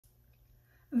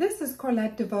This is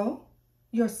Corlette DeVoe,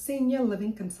 your Senior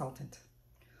Living Consultant.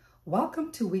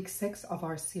 Welcome to week 6 of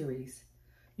our series,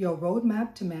 Your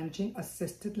Roadmap to Managing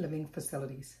Assisted Living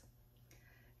Facilities.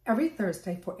 Every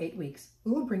Thursday for 8 weeks,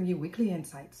 we will bring you weekly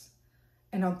insights,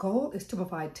 and our goal is to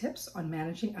provide tips on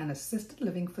managing an assisted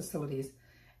living facilities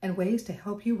and ways to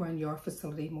help you run your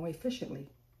facility more efficiently.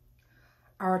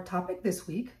 Our topic this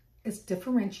week is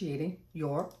differentiating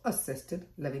your assisted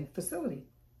living facility.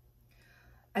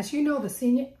 As you know, the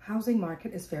senior housing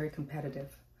market is very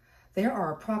competitive. There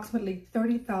are approximately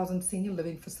 30,000 senior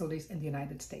living facilities in the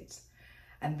United States,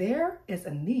 and there is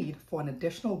a need for an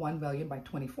additional 1 million by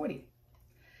 2040.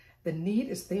 The need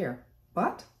is there,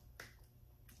 but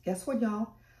guess what,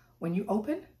 y'all? When you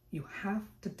open, you have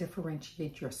to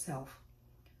differentiate yourself.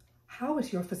 How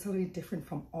is your facility different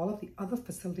from all of the other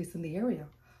facilities in the area?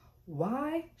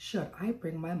 Why should I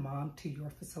bring my mom to your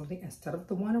facility instead of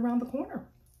the one around the corner?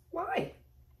 Why?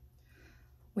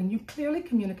 When you clearly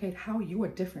communicate how you are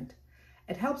different,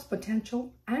 it helps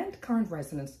potential and current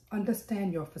residents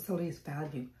understand your facility's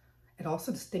value. It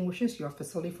also distinguishes your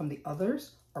facility from the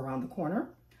others around the corner,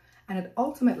 and it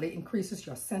ultimately increases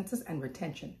your census and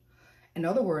retention. In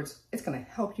other words, it's going to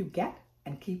help you get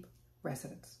and keep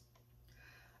residents.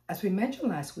 As we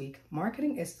mentioned last week,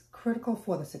 marketing is critical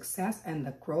for the success and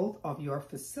the growth of your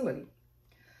facility.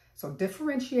 So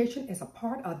differentiation is a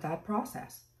part of that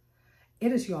process.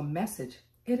 It is your message.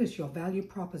 It is your value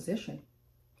proposition.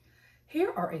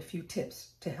 Here are a few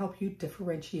tips to help you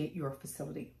differentiate your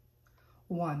facility.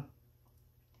 1,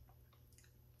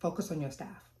 focus on your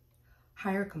staff.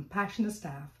 Hire compassionate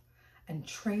staff and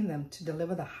train them to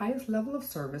deliver the highest level of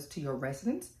service to your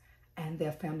residents and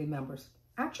their family members.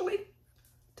 Actually,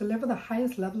 deliver the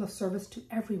highest level of service to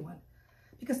everyone,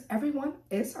 because everyone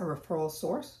is a referral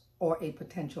source or a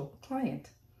potential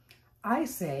client. I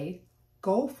say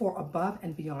go for above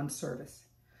and beyond service.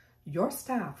 Your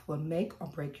staff will make or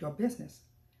break your business.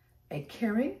 A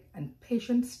caring and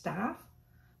patient staff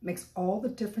makes all the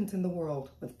difference in the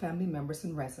world with family members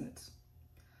and residents.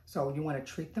 So you want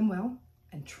to treat them well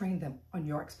and train them on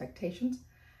your expectations,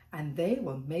 and they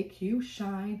will make you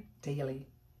shine daily.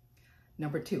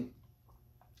 Number 2,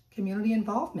 community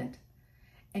involvement.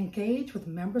 Engage with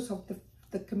members of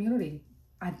the community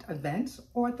at events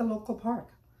or at the local park.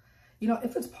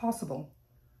 If it's possible,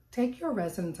 take your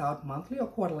residents out monthly or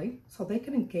quarterly so they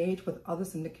can engage with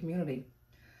others in the community.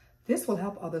 This will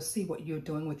help others see what you're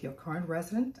doing with your current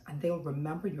resident, and they will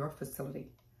remember your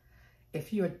facility.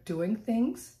 If you're doing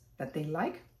things that they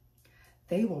like,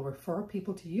 they will refer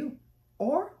people to you.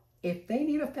 Or if they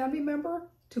need a family member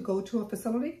to go to a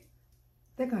facility,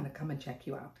 they're going to come and check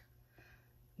you out.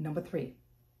 Number 3,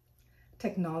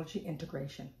 technology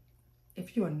integration.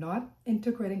 If you are not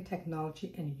integrating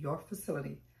technology in your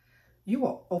facility, you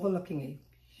are overlooking a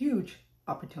huge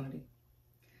opportunity.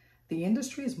 The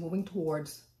industry is moving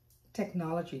towards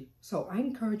technology, so I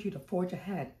encourage you to forge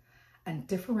ahead and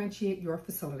differentiate your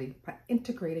facility by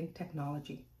integrating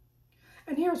technology.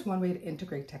 And here's one way to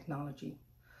integrate technology.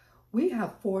 We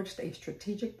have forged a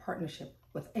strategic partnership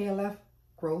with ALF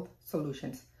Growth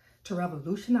Solutions to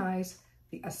revolutionize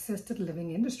the assisted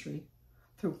living industry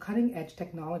through cutting-edge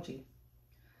technology.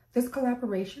 This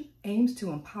collaboration aims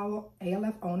to empower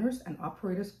ALF owners and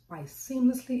operators by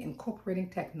seamlessly incorporating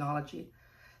technology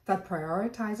that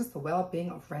prioritizes the well-being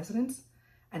of residents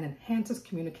and enhances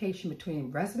communication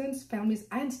between residents, families,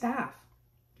 and staff.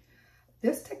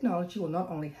 This technology will not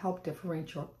only help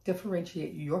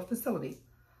differentiate your facility,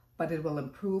 but it will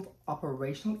improve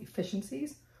operational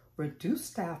efficiencies, reduce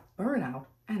staff burnout,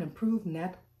 and improve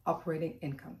net operating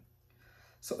income.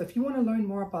 So if you want to learn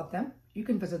more about them, you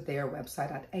can visit their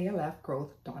website at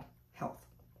alfgrowth.health.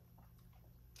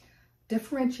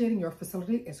 Differentiating your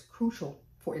facility is crucial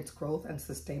for its growth and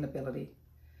sustainability.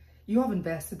 You have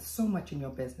invested so much in your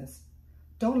business.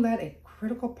 Don't let a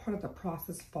critical part of the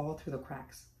process fall through the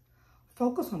cracks.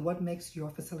 Focus on what makes your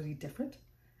facility different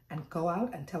and go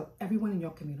out and tell everyone in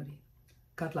your community.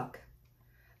 Good luck.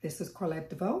 This is Corlette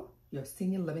DeVoe, your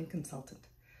Senior Living Consultant.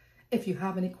 If you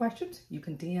have any questions, you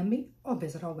can DM me or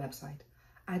visit our website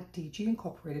at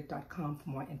dgincorporated.com for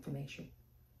more information.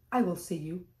 I will see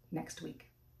you next week.